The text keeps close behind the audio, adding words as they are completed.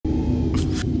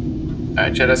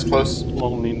Alright, Jedi's close.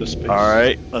 Lonely in the space.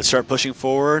 Alright, let's start pushing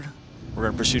forward. We're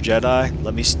gonna pursue Jedi.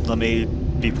 Let me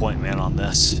be point man on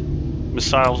this.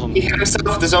 Missiles on He hit himself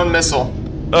with his own missile.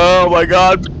 Oh my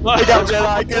god! Take out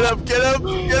Jedi! Get him! Get him!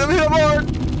 Get him! Hit him hard!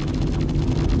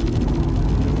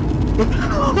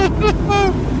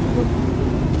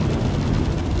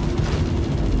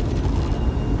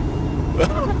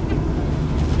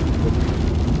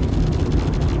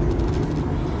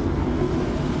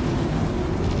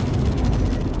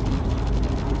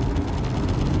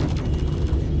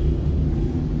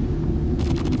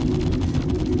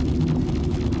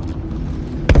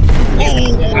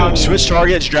 Switch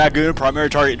targets, Dragoon, primary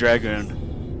target, Dragoon.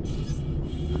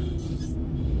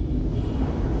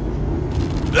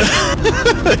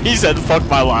 He said, fuck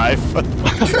my life.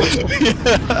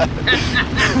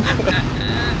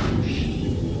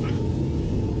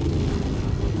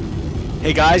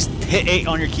 Hey guys, hit 8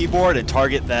 on your keyboard and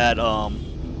target that,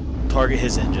 target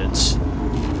his engines.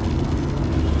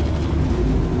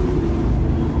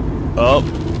 Oh.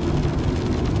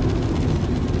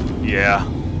 Yeah.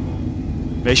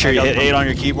 Make sure you hit 8 on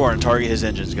your keyboard and target his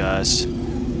engines, guys.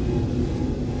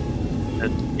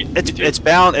 It's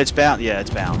bound, yeah, it's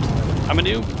bound. How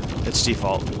many? It's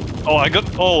default. Oh, I got,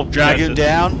 oh. Dragoon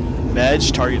down,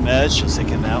 Medj, target Medj, let's take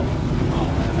him out. Oh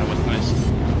man, that was nice.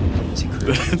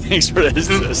 Thanks for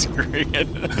this screen.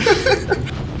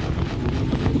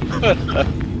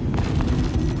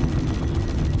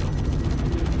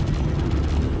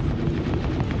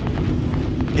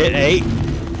 Hit 8.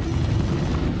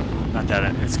 Not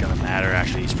that it's gonna matter,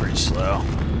 actually, he's pretty slow.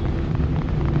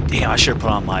 Damn, I should have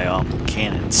put on my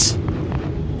cannons.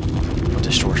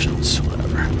 Distortions,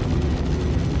 whatever.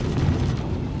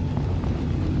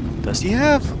 Does he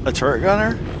have a turret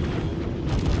gunner?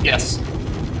 Yes.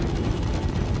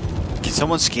 Can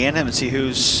someone scan him and see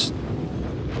who's...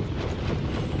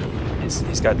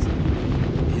 He's got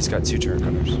 2 turret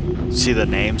gunners. See the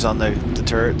names on the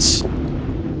turrets?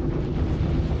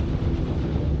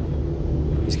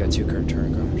 He's got 2 current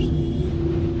turret gunners.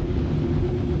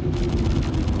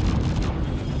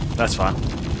 That's fine.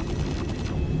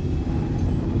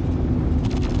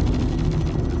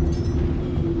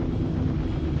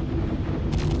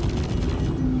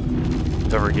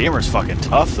 The Redeemer's fucking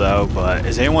tough though, but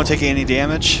is anyone taking any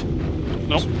damage?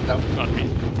 Nope, no, not me.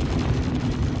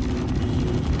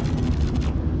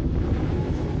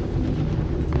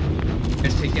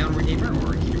 Guys take down Redeemer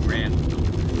or he ran?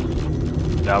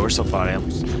 No, we're still fighting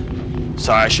him.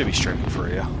 Sorry, I should be streaming for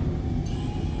you.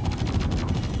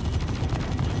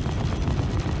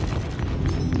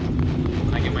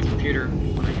 When I get my computer,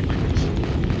 when I get my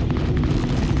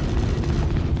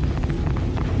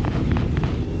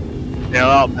Bail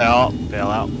out, bail out, bail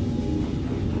out.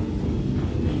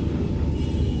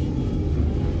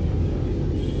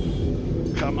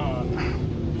 Come on.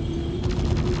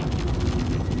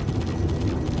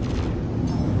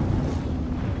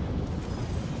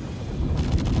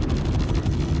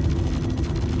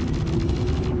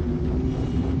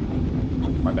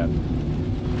 My bad.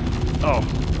 Oh.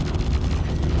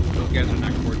 those guys are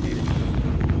not coordinated.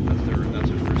 That's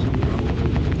their first problem.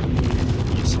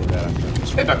 You say that after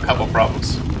I'm They've a couple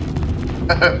problems.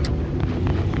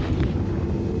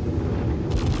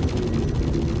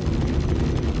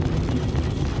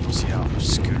 See how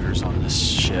Scooter's on this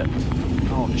ship.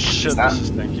 Holy shit, not. this is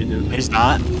stinky, dude. He's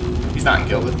not? He's not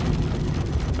gilded.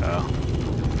 Oh.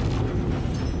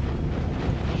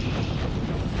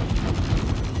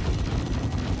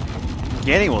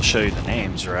 Yanni will show you the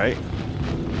names, right?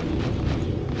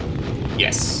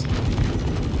 Yes.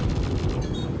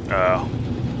 Oh.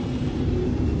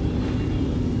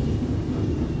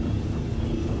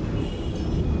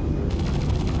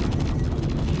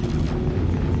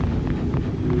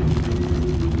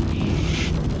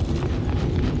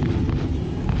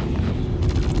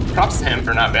 Props to him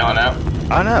for not bailing out.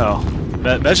 I know.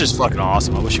 That's just fucking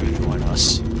awesome. I wish you would join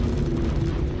us.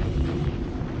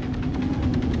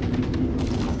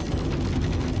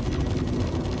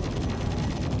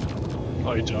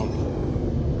 Oh, you don't.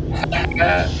 To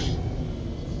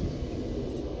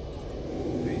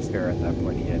be fair, at that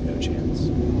point he had no chance.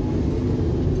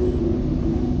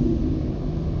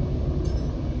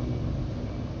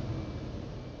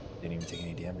 Didn't even take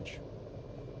any damage.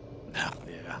 No,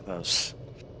 yeah, that was...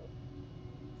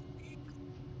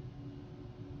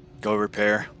 Go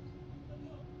repair.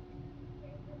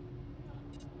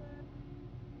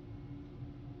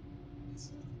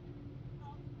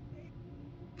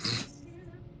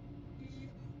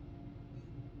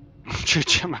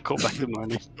 Jim, I go back to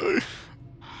money.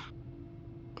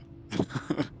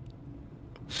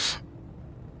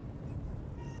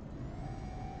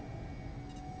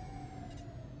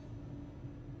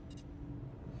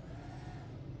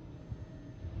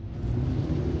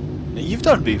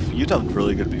 you've done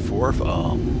really good before,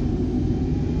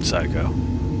 Psycho.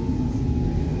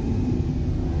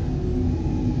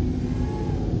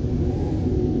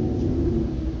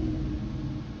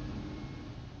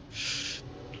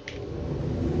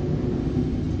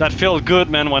 That felt good,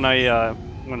 man.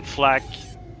 When Flak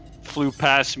flew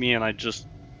past me and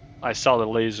I saw the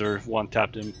laser one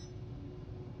tapped him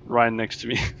right next to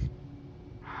me.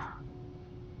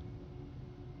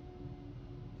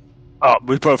 Oh,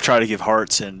 we both try to give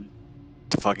hearts, and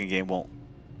the fucking game won't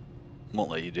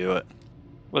let you do it.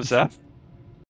 What's that?